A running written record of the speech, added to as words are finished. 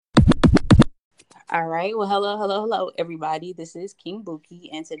All right. Well, hello, everybody. This is King Buki,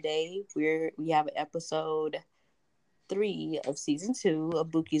 and today we have episode 3 of season 2 of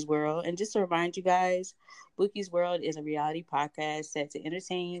Buki's World. And just to remind you guys, Buki's World is a reality podcast set to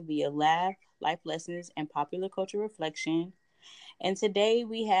entertain via laugh, life lessons, and popular culture reflection. And today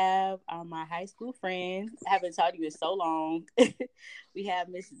we have my high school friend. I haven't talked to you in so long. We have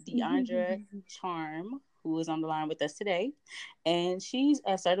Miss Deandra Charm, who is on the line with us today. And she's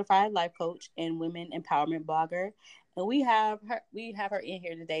a certified life coach and women empowerment blogger. And we have her in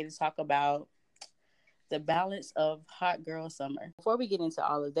here today to talk about the balance of hot girl summer. Before we get into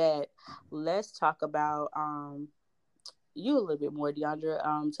all of that, let's talk about you a little bit more, Deandra.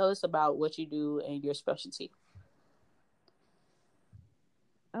 Tell us about what you do and your specialty.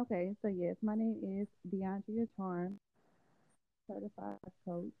 Okay, so yes, my name is DeAndrea Charm, certified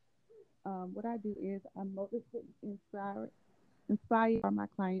coach. What I do is I motivate, inspire my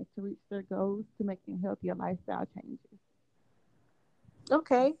clients to reach their goals to making healthier lifestyle changes.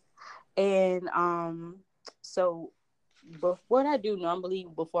 Okay. And so but what I do normally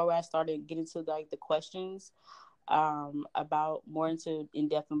before I started getting to like the questions about more into in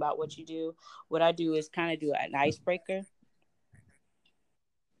depth about what you do, what I do is kind of do an icebreaker.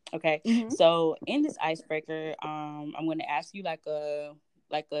 Okay. Mm-hmm. So in this icebreaker, I'm gonna ask you like a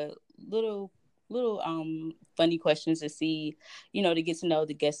little funny questions to see, to get to know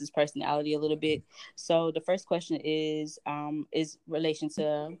the guest's personality a little bit. So the first question is relation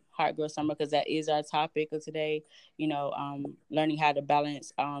to hot girl summer because that is our topic of today. Learning how to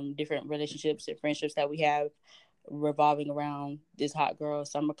balance different relationships and friendships that we have revolving around this hot girl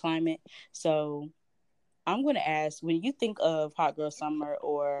summer climate. So I'm going to ask, when you think of hot girl summer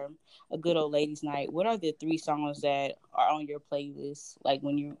or a good old ladies night, what are the 3 songs that are on your playlist? Like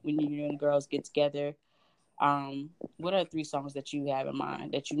when you and the girls get together, what are the 3 songs that you have in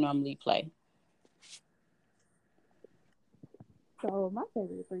mind that you normally play? So my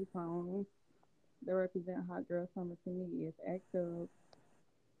favorite three songs that represent hot girl summer to me is Act Up,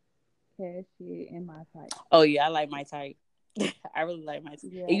 Cash It, and My Type. Oh yeah, I like My Type. I really like My Type.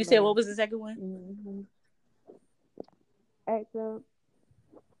 Yeah, And I you said love. what was the second one? Mm-hmm. Act Up.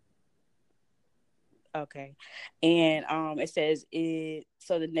 Okay. And it says it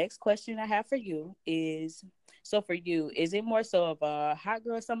so the next question I have for you is, so for you, is it more so of a hot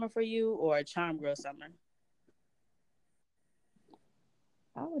girl summer for you or a charm girl summer?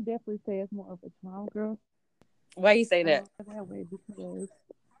 I would definitely say it's more of a charm girl. Why you say that? That way because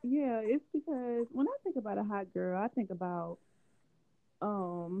yeah, it's because when I think about a hot girl, I think about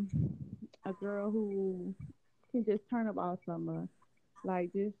um a girl who can just turn up all summer,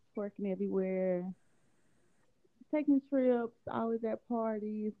 like just twerking everywhere, taking trips, always at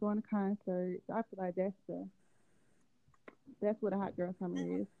parties, going to concerts. I feel like that's what a hot girl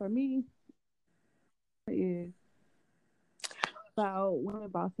summer is for me. Is about women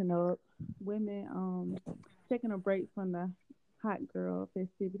bossing up, women taking a break from the hot girl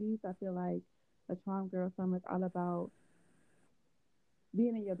festivities. I feel like a charm girl summer is all about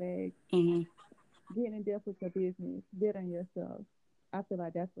being in your bag, Hmm. getting in depth with your business, building yourself. I feel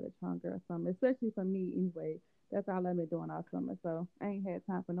like that's what a charm girl summer, especially for me anyway. That's all I've been doing all summer, so I ain't had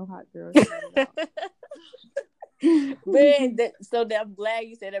time for no hot girl shit at all. I'm glad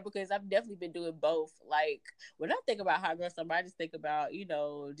you said that because I've definitely been doing both. Like when I think about hot girl summer, I just think about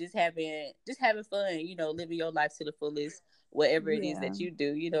just having fun. Living your life to the fullest, whatever it is Yeah, that you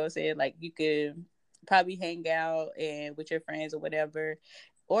do. You know what I'm saying? Like you could probably hang out and with your friends or whatever,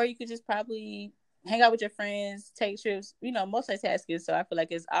 or you could just probably hang out with your friends, take trips. Multitasking. So I feel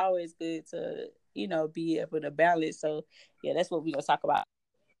like it's always good to be able to balance. So yeah, that's what we're gonna talk about.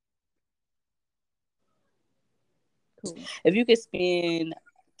 cool. If you could spend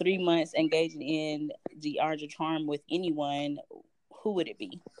 3 months engaging in the art of charm with anyone, who would it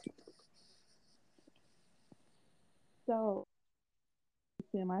be? So,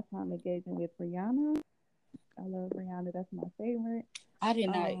 spend my time engaging with Rihanna. I love Rihanna. That's my favorite. I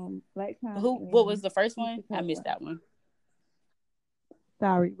did not. Black China Who? What was and the first one? Keisha I missed Cole. that one.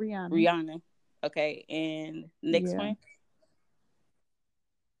 Sorry, Rihanna. Rihanna. Okay, and next Yeah, one,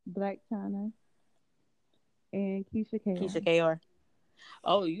 Black China and Keisha Keisha Cole. Kr.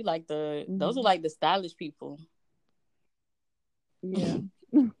 Oh, you like those are Hmm. like the stylish people. Yeah,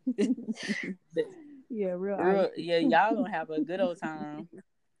 The- yeah, real Real, icy. yeah, y'all gonna have a good old time.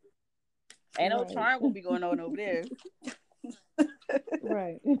 Ain't no Right, charm gonna be going on over there.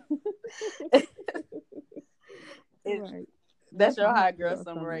 right, It, right. that's That's your my hot hot girl girl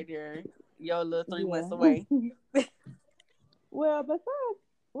summer summer. right there. Your little 3 months Yeah. away. Well, besides,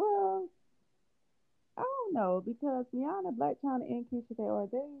 well, I don't know because Rihanna, Black China, and Keisha Cole are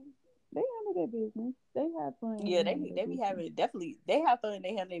they? They handle their business. They have fun and Yeah, they handle their they be business. having definitely they have fun.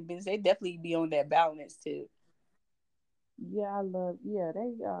 They have their business. They definitely be on that balance too. Yeah, I love. Yeah,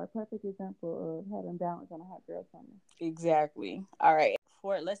 they are a perfect example of having balance on a hot girl summer. Exactly. All right.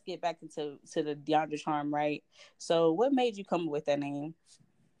 For let's get back into the DeAndre Charm, right? So, what made you come up with that name,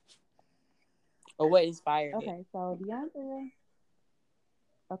 or what inspired it? Okay, so DeAndrea.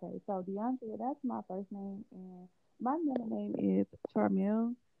 Okay, so DeAndrea, that's my first name, and my middle name is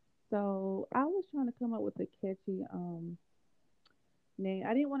Charmel. So I was trying to come up with a catchy name.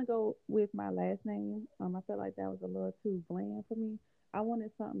 I didn't want to go with my last name. I felt like that was a little too bland for me. I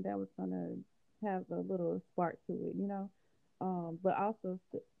wanted something that was gonna have a little spark to it, you know. But also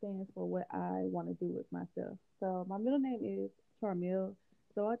stands for what I want to do with myself. So my middle name is Charmel.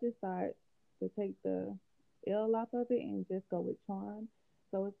 So I just started to take the L off of it and just go with Charm.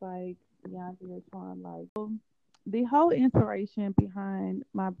 So it's like DeAndrea Charm. Like the whole inspiration behind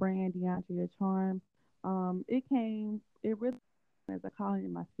my brand DeAndrea Charm, it really as a calling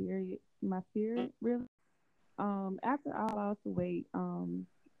in my spirit really. After I lost the weight,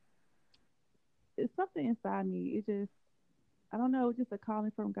 it's something inside me. It just, I don't know, just a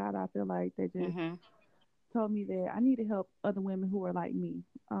calling from God. I feel like they just Mm-hmm. told me that I need to help other women who are like me,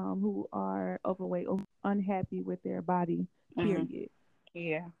 who are overweight or unhappy with their body. Mm-hmm. Period.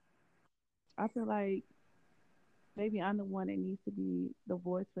 Yeah. I feel like maybe I'm the one that needs to be the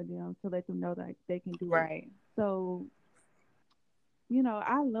voice for them to let them know that they can do it. Right. So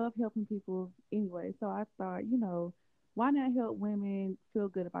I love helping people anyway. So I thought, why not help women feel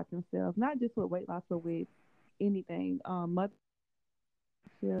good about themselves, not just with weight loss, but with anything, mothership,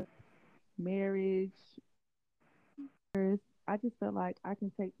 marriage. I just feel like I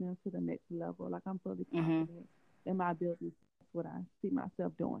can take them to the next level. Like I'm fully Mm-hmm. confident in my abilities. That's what I see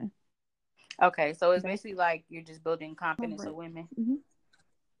myself doing. Okay, so it's That's basically like you're just building my confidence of brand. women. Mm-hmm.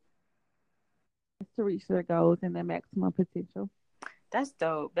 To reach their goals and their maximum potential. That's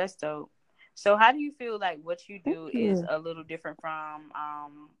dope. That's dope. So, how do you feel like what you Thank do is you. a little different from,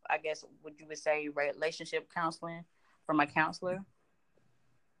 I guess, would you would say relationship counseling from a counselor?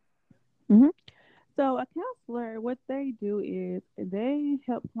 Mm-hmm. So a counselor, what they do is they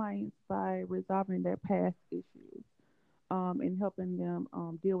help clients by resolving their past issues, and helping them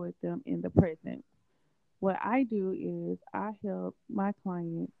deal with them in the present. What I do is I help my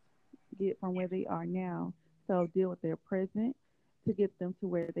clients get from where they are now, so deal with their present to get them to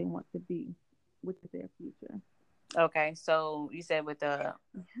where they want to be, which is their future. Okay, so you said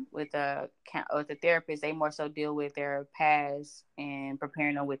Mhm. with the therapist, they more so deal with their past and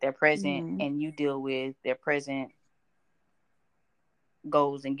preparing them with their present, Mm, and you deal with their present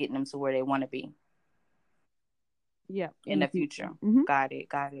goals and getting them to where they want to be yeah, in in the the future. future. Hmm. Got it.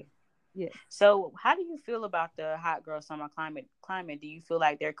 Got it. Yes, So, how do you feel about the hot girl summer climate? Climate? Do you feel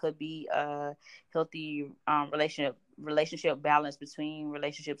like there could be a healthy relationship balance between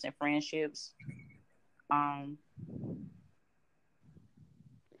relationships and friendships? Um.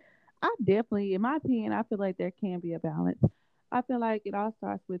 I definitely, in my opinion, I feel like there can be a balance. I feel like it all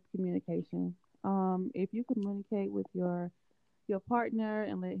starts with communication. If you communicate with your partner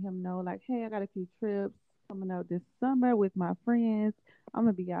and let him know, like, hey, I got a few trips coming up this summer with my friends. I'm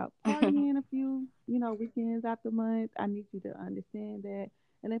gonna be out partying a few, weekends after months. I need you to understand that.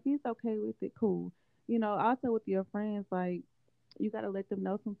 And if he's okay with it, cool. Also with your friends, like you gotta let them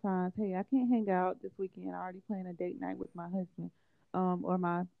know sometimes, hey, I can't hang out this weekend. I already planned a date night with my husband, or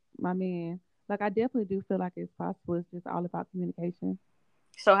my man. Like I definitely do feel like it's possible. It's just all about communication.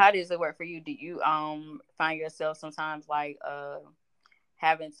 So, how does it work for you? Do you find yourself sometimes like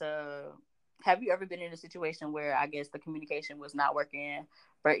having to? Have you ever been in a situation where I guess the communication was not working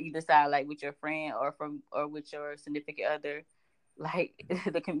for either side, like with your friend or with your significant other? Like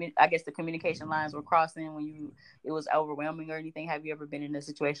I guess the communication lines were crossing when it was overwhelming or anything. Have you ever been in a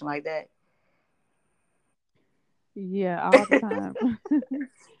situation like that? Yeah, all the time.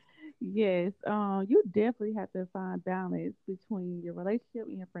 Yes, you definitely have to find balance between your relationship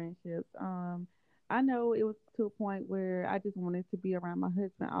and your friendships. I know it was to a point where I just wanted to be around my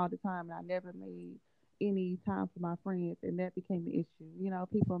husband all the time, and I never made any time for my friends, and that became an issue.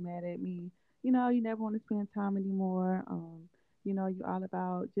 People mad at me. You never want to spend time anymore. You all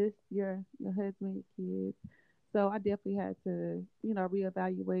about just your husband, your kids. So I definitely had to,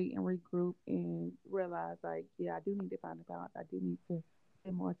 reevaluate and regroup and realize, like, yeah, I do need to find a balance. I do need to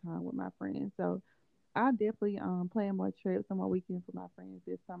spend more time with my friends. So I definitely plan more trips and more weekends with my friends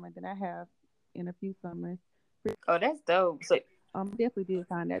this summer than I have in a few summers. Oh, that's dope. I definitely did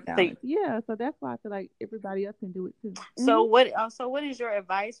find that So, balance. Yeah, so that's why I feel like everybody else can do it too. so what? So what is your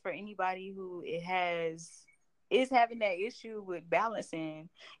advice for anybody who it has? is having that issue with balancing,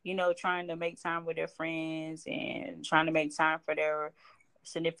 trying to make time with their friends and trying to make time for their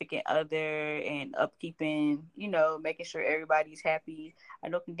significant other and upkeeping, making sure everybody's happy. I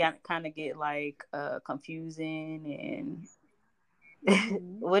know can kind of get like confusing. And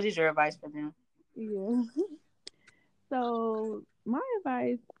Hmm. what is your advice for them? Yeah. So my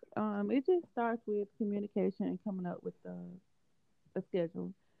advice, it just starts with communication and coming up with a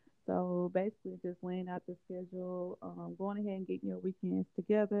schedule. So basically, just laying out the schedule, going ahead and getting your weekends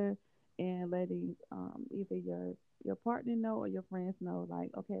together, and letting either your partner know or your friends know, like,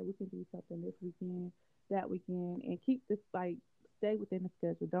 okay, we can do something this weekend, that weekend, and keep this like stay within the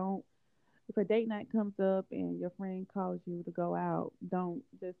schedule. Don't if a date night comes up and your friend calls you to go out, don't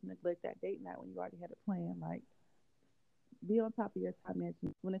just neglect that date night when you already had a plan. Like, be on top of your time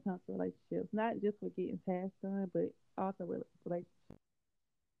management when it comes to relationships, not just with getting tasks done, but also with relationships.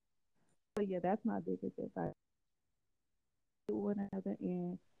 So yeah, that's my biggest advice. Do one another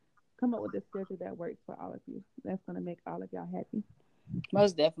and come up with a schedule that works for all of you. That's gonna make all of y'all happy.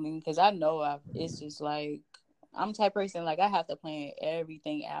 Most definitely, because I know it's just like I'm the type of person like I have to plan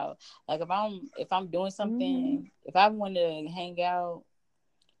everything out. Like if I'm doing Mhm. something, if I want to hang out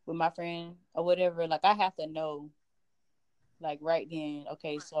with my friend or whatever, like I have to know like right then,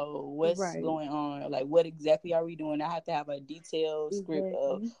 okay, so what's Right. going on? Like what exactly are we doing? I have to have a detailed script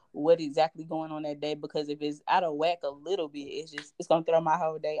of Exactly. what exactly going on that day because if it's out of whack a little bit, it's gonna throw my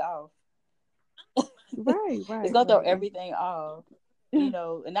whole day off. Right. It's Right. gonna throw Right. everything off. And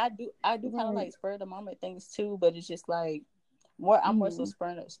I do kind of Right. like spur of the moment things too, but it's just like I'm more so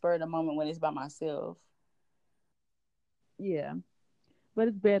Mhm. spur of the moment when it's by myself. Yeah. But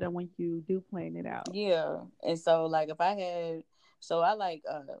it's better when you do plan it out. Yeah. And so like if I had so I like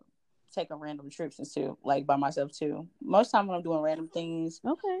taking random trips and too, like by myself too. Most time when I'm doing random things,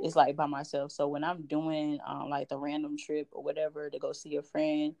 Okay. it's like by myself. So when I'm doing like the random trip or whatever to go see a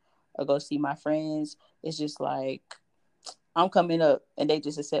friend or go see my friends, it's just like I'm coming up and they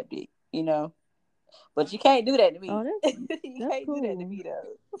just accept it. But you can't do that to Oh, me. that's You that's can't do that to cool. me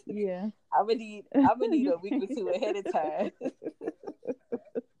though. Yeah. I'm gonna need You a week or can't. two ahead of time.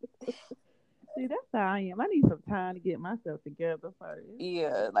 See, that's how I am. I need some time to get myself together first.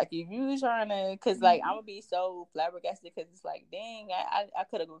 Yeah, like if you trying to, cause like I'm Mhm. gonna be so flabbergasted, cause it's like, dang, I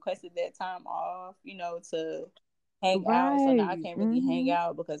could have requested that time off, to hang out. So now I Right. can't really hang Mhm.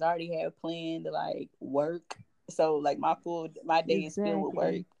 out because I already have planned to like work. So like my day is filled with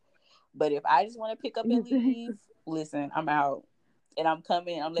work. Exactly. But if I just want to pick up and leave, Exactly. listen, I'm out, and I'm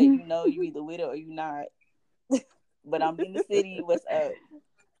coming. I'm letting you know you either with it or you not. But I'm in the city. What's up?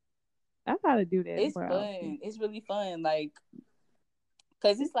 I gotta do that It's more often. fun. It's really fun. Like,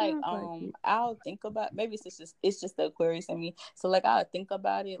 cause It it's like sounds like it. I'll think about maybe it's just the Aquarius in me. So like I'll think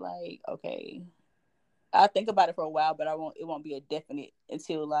about it like okay, I'll think about it for a while, but it won't be a definite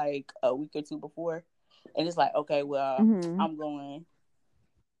until like a week or two before, and it's like okay, well Mhm. I'm going.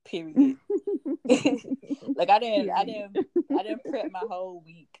 Period. Like I didn't I Period. didn't I didn't prep my whole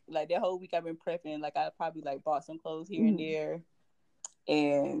week. Like that whole week I've been prepping. Like I probably like bought some clothes here and Mhm. there,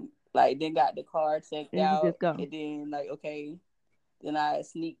 and like then got the car checked And you out, just go. and then like okay, then I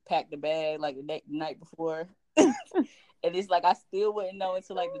sneak packed the bag like the night before, and it's like I still wouldn't know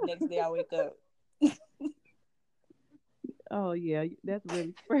until like the next day I wake up. Oh yeah, that's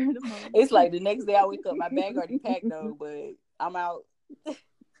really spur of the moment. It's like the next day I wake up, my bag already packed though, but I'm out.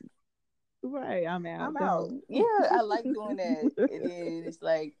 Right, I'm I'm out. out. Gone. Yeah, I like doing that, and then it's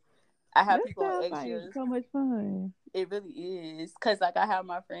like I have That people on sounds like extras. so much fun. It really is, cause like I have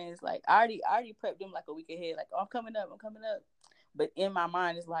my friends like I already prepped them like a week ahead. Like, oh, I'm coming up, I'm coming up. But in my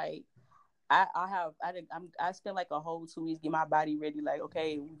mind, it's like I have I did, I spent like a whole 2 weeks get my body ready. Like,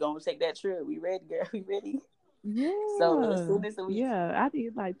 okay, we gonna take that trip. We ready, girl. We ready. So as Yeah, soon as the week, yeah. I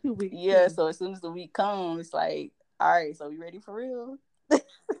did like 2 weeks yeah. too. So as soon as the week comes, it's like, all right. So we ready for real?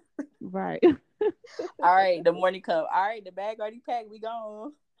 Right. All right. The morning come. All right. The bag already packed. We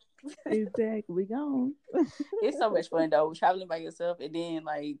gone. Exactly. We gone. It's so much fun though, traveling by yourself, and then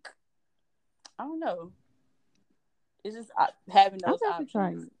like I don't know. It's just having I'm those about to try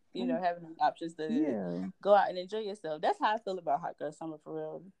options. it. Um, Having those options to yeah. go out and enjoy yourself. That's how I feel about Hot Girl Summer for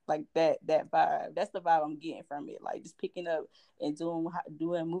real. Like that vibe. That's the vibe I'm getting from it. Like just picking up and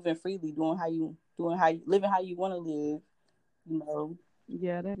moving freely, doing how you living how you want to live. You know,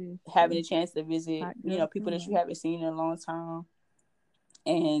 Yeah, that is having true. a chance to visit, Hot girl people that you summer. haven't seen in a long time,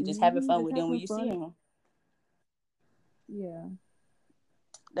 and just having Hmm. fun Just with them when having you see fun. them. Yeah.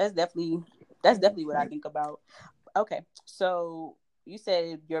 That's definitely that's That is definitely what I true. think about. Okay, so you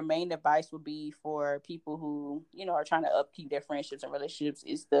said your main advice would be for people who, you know, are trying to upkeep their friendships and relationships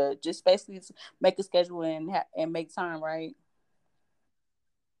is to just basically make a schedule and make time, right?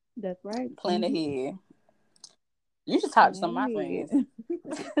 That's right. Plan ahead. You should talk to some of Plan my friends.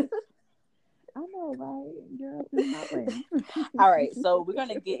 ahead. I know, right? Girl, send my way. All right, so we're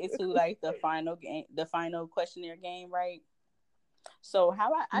gonna get into like the final game, the final questionnaire game, right? So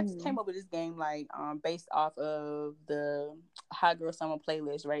how I just came Mm. up with this game like based off of the Hot Girl Summer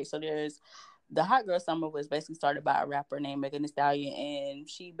playlist, right? So there's the Hot Girl Summer was basically started by a rapper named Megan Thee Stallion, and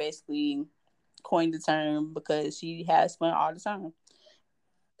she basically coined the term because she has fun all the time.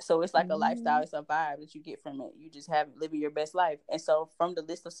 So it's like a lifestyle, Mm. it's a vibe that you get from it. You just have living your best life. And so from the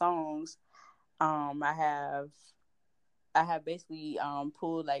list of songs, I have basically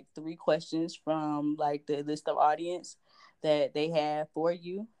pulled like 3 questions from like the list of audience that they have for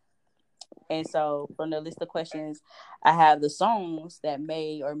you. And so from the list of questions, I have the songs that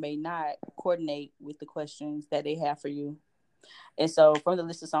may or may not coordinate with the questions that they have for you. And so from the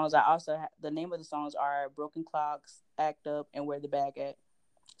list of songs, I also have the name of the songs are Broken Clocks, Act Up, and Where the Bag At.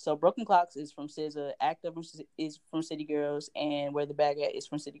 So Broken Clocks is from SZA, Act Up is from City Girls, and Where the Bag At is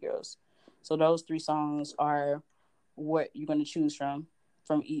from City Girls. So those 3 songs are what you're going to choose from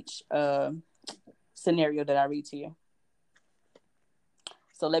each scenario that I read to you.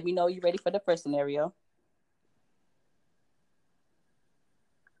 So let me know you're ready for the first scenario.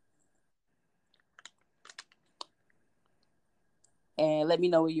 And let me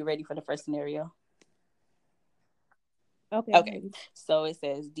know when you're ready for the first scenario. Okay, I'm Okay, ready. so it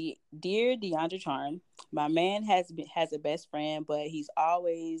says, "Dear DeAndre Charm, my man has a best friend, but he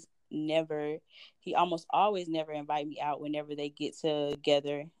almost always never invite me out whenever they get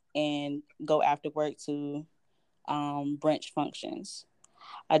together and go after work to brunch functions.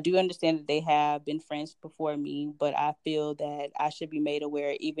 I do understand that they have been friends before me, but I feel that I should be made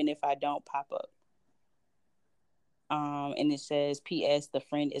aware even if I don't pop up." And it says, "P.S. The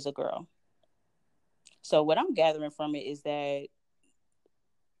friend is a girl." So what I'm gathering from it is that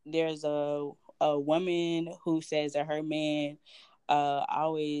there's a woman who says that her man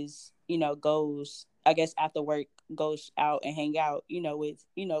always, you know, goes, I guess after work, goes out and hang out, you know, with,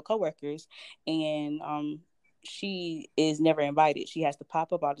 you know, coworkers, and she is never invited. She has to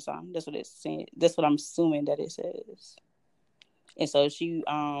pop up all the time. That's what it's saying. That's what I'm assuming that it says. And so she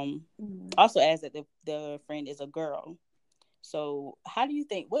Mm. also adds that the friend is a girl. So how do you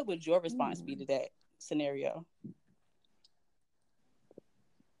think, what would your response be Mm. to that scenario?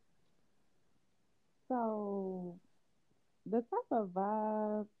 So the type of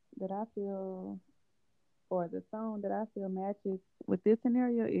vibe that I feel, or the song that I feel matches with this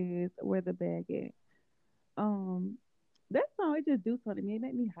scenario is "Where the Bag At." Um, that song it just do something to me. It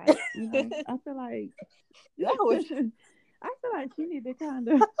make me hype. You know, I feel like That was I feel like she need to kind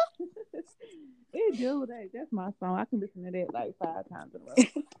of it do that. That's my song. I can listen to that like 5 times in a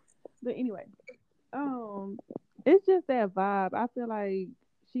row. But anyway, um, it's just that vibe. I feel like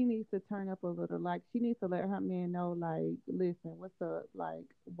she needs to turn up a little. Like she needs to let her man know, like, listen, what's up? Like,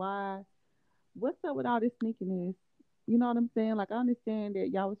 why? What's up with all this sneakiness? You know what I'm saying? Like, I understand that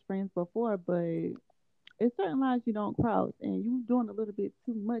y'all was friends before, but it's certain lines you don't cross, and you doing a little bit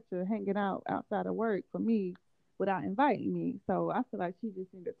too much of hanging out outside of work for me without inviting me. So I feel like she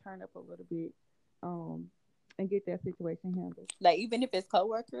just need to turn up a little bit, um, and get that situation handled. like, even if it's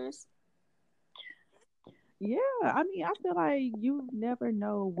coworkers. Yeah, I mean, I feel like you never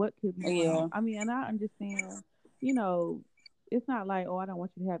know what could be going on. Yeah. I mean, and I understand, you know, it's not like, oh, I don't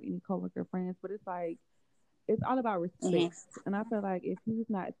want you to have any coworker friends, but it's like it's all about Hmm. respect. And I feel like if he's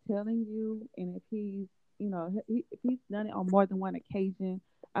not telling you, and if he's, you know, if he's done it on more than one occasion,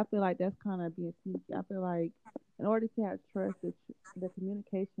 I feel like that's kind of being sneaky. I feel like in order to have trust, the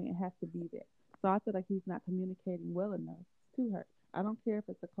communication it has to be there. So I feel like he's not communicating well enough to her. I don't care if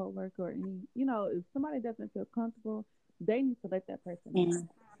it's a coworker or any, you know, if somebody doesn't feel comfortable, they need to let that person know. Hmm.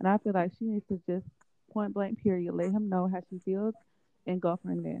 And I feel like she needs to just point blank period, let him know how she feels, and go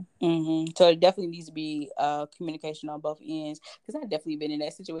from there. Hmm. So it definitely needs to be communication on both ends, because I've definitely been in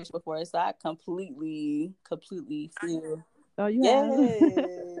that situation before. So I completely feel. Oh, you have?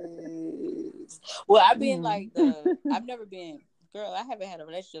 Yes. Well, I've been Mm. like I've never been, girl, I haven't had a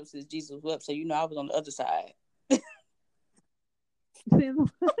relationship since Jesus was up. So, you know, I was on the other side. Since-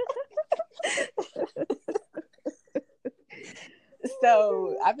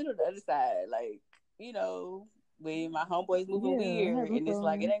 So I've been on the other side, like, you know, when my homeboys moving yeah, weird, having and it's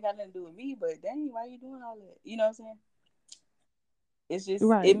like it fun. ain't got nothing to do with me, but dang, why you doing all that? You know what I'm saying? It's just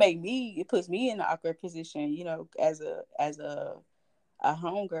Right. it puts me in an awkward position, you know, as a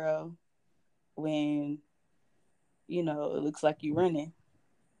homegirl when, it looks like you running.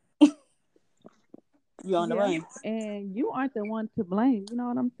 You on the Yeah, run. and you aren't the one to blame. You know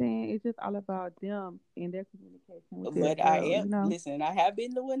what I'm saying? It's just all about them and their communication with their But I girl. am, listen, I have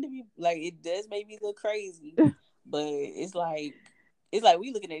been the one to be like, it does make me look crazy, but it's like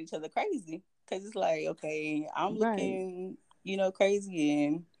we looking at each other crazy because it's like, okay, I'm Right, looking, crazy,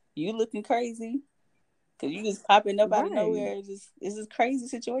 and you looking crazy because you just popping up out of right. nowhere. It's this crazy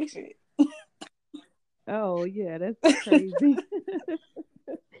situation. Oh yeah, that's crazy.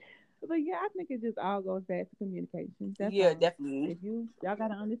 But yeah, I think it just all goes back to communication. That's Yeah, all. definitely. If y'all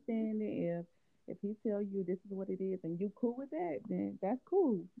gotta understand it. If he tell you this is what it is and you cool with that, then that's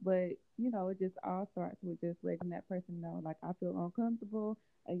cool. But it just all starts with just letting that person know, like I feel uncomfortable,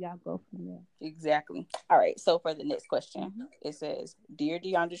 and y'all go from there. Exactly. All right. So for the next question, Hmm. it says, "Dear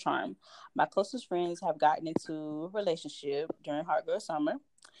DeAndre Charm, my closest friends have gotten into a relationship during Hot Girl Summer,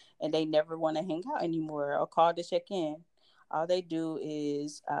 and they never want to hang out anymore or call to check in. All they do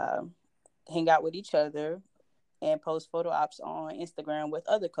is hang out with each other and post photo ops on Instagram with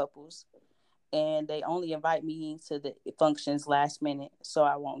other couples. And they only invite me to the functions last minute, so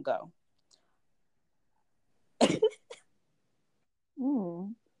I won't go."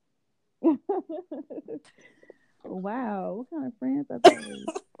 Mm. Wow, what kind of friends are those?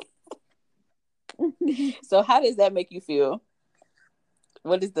 So how does that make you feel?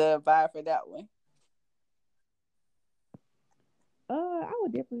 What is the vibe for that one? I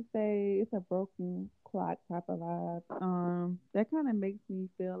would definitely say it's a broken clock type of vibe. That kind of makes me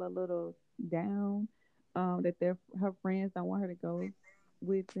feel a little down. That her friends don't want her to go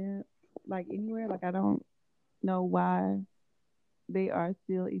with them, like anywhere. Like I don't know why they are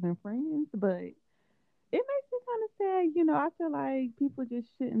still even friends, but it makes me kind of sad. I feel like people just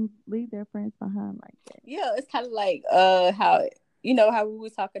shouldn't leave their friends behind like that. Yeah, it's kind of like how how we were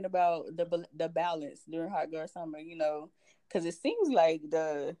talking about the balance during Hot Girl Summer, because it seems like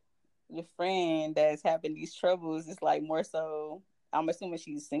the friend that's having these troubles is like more so. I'm assuming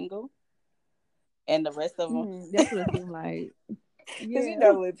she's single, and the rest of them, That's what it seems like. because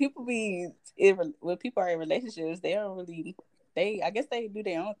Yeah, when people are in relationships, they don't really. I guess they do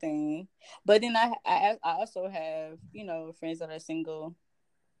their own thing, but then I also have friends that are single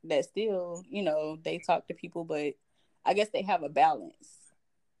that still they talk to people, but I guess they have a balance.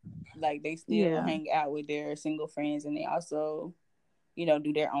 Like they still yeah. hang out with their single friends, and they also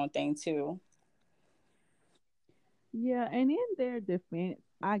do their own thing too. Yeah, and in their defense,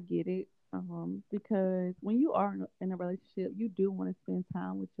 I get it. Because when you are in a relationship, you do want to spend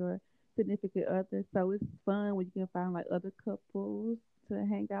time with your significant other. So it's fun when you can find like other couples to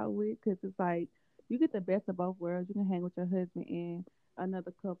hang out with, because it's like you get the best of both worlds. You can hang with your husband and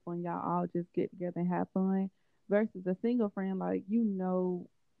another couple, and y'all all just get together and have fun. Versus a single friend, like no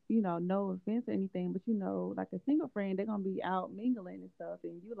offense or anything, but like a single friend, they're gonna be out mingling and stuff,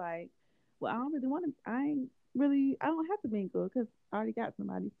 and you like, well, I don't really want to. I don't have to mingle because I already got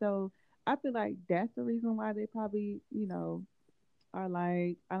somebody. So I feel like that's the reason why they probably, are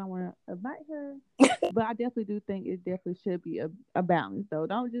like, I don't want to invite her. But I definitely do think it definitely should be a balance, though.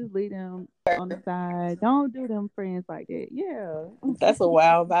 Don't just leave them on the side. Don't do them friends like that. Yeah. That's a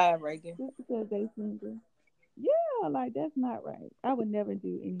wild vibe right there. Just because they single. Yeah, like that's not right. I would never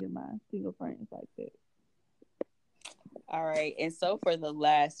do any of my single friends like that. All right, and so for the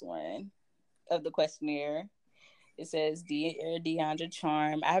last one of the questionnaire, it says, "Dear DeAndre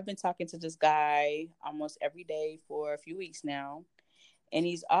Charm, I have been talking to this guy almost every day for a few weeks now, and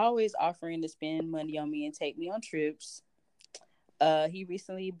he's always offering to spend money on me and take me on trips. He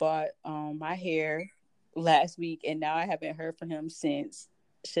recently bought my hair last week, and now I haven't heard from him since.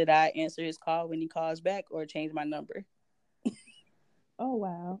 Should I answer his call when he calls back or change my number?" Oh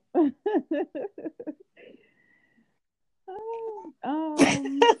wow.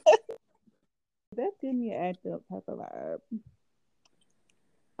 That's giving me an act up type of vibe.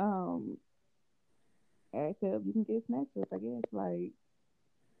 Um, act up, you can get snatched up, I guess. Like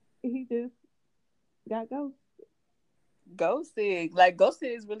he just got ghost. Ghosting, like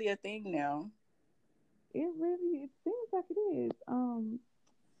ghosting is really a thing now. It seems like it is.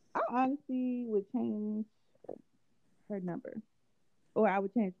 I honestly would change her number, or I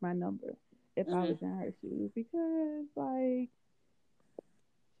would change my number if I was Hmm. in her shoes, because like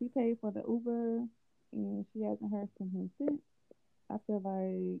she paid for the Uber and she hasn't heard from him since. I feel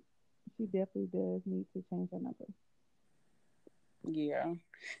like she definitely does need to change her number. Yeah,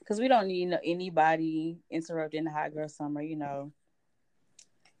 because we don't need anybody interrupting the Hot Girl Summer.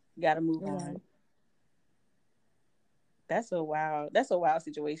 Got to move on. Right. That's a wild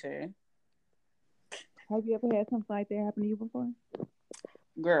situation, Have you ever had something like that happen to you before?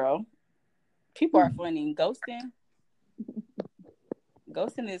 girl. People are funny. Ghosting.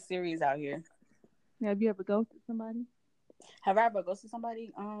 Ghosting is serious out here. Have you ever ghosted somebody? Have I ever ghosted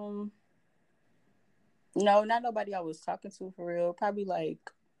somebody? No, not nobody I was talking to for real. Probably like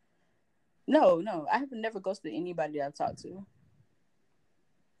no. I have never ghosted anybody that I've talked to.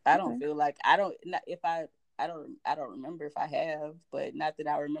 I don't Okay. feel like I don't not, if I don't remember if I have, but not that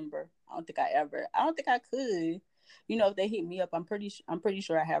I remember. I don't think I ever. I don't think I could. You know, if they hit me up, I'm pretty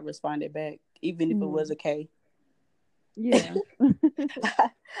sure I have responded back, even if it was Mm. a K. Yeah.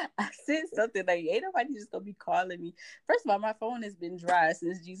 I said something like, "Ain't nobody just gonna be calling me." First of all, my phone has been dry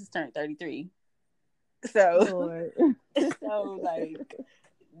since Jesus turned 33. So, Lord. so like,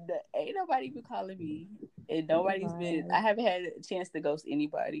 ain't nobody been calling me, and nobody's been. Right. I haven't had a chance to ghost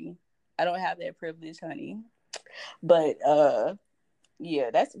anybody. I don't have that privilege, honey. But yeah,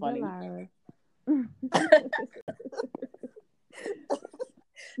 that's You're funny. liar.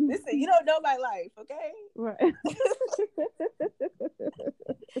 Listen, you don't know my life, okay? Right.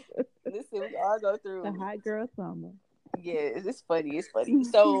 Listen, we all go The through. hot girl summer. Yeah, it's funny. It's funny.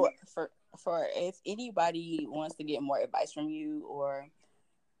 So for if anybody wants to get more advice from you, or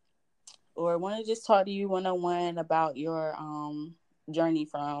want to just talk to you one on one about your journey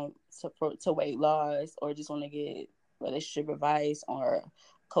to weight loss, or just want to get relationship advice or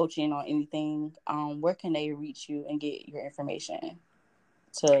coaching or anything, where can they reach you and get your information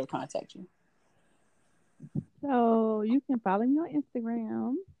to contact you? So you can follow me on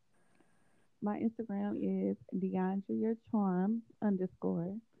Instagram. My Instagram is DeAndrea Charm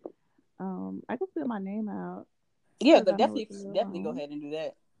underscore. I can spell my name out Yeah, because but I know it's a little definitely go long. ahead and do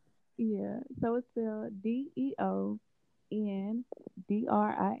that. Yeah, so it's spelled DeONDriaCharm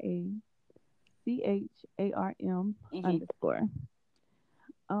Hmm. underscore.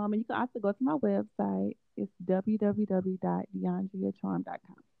 And you can also go to my website. It's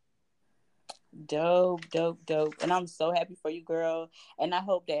www.deandreacharm.com. Dope, dope, dope. And I'm so happy for you, girl. And I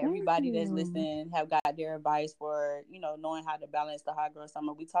hope that Thank everybody that's you. listening have got their advice for, knowing how to balance the hot girl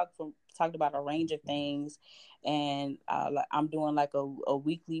summer. We talked about a range of things, and I'm doing like a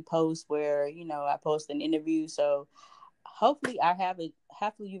weekly post where, I post an interview. So hopefully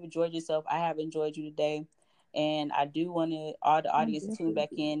hopefully you've enjoyed yourself. I have enjoyed you today. And I do want all the I audience to tune definitely back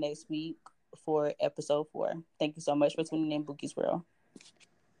did. in next week for episode 4. Thank you so much for tuning in, Bookie's World.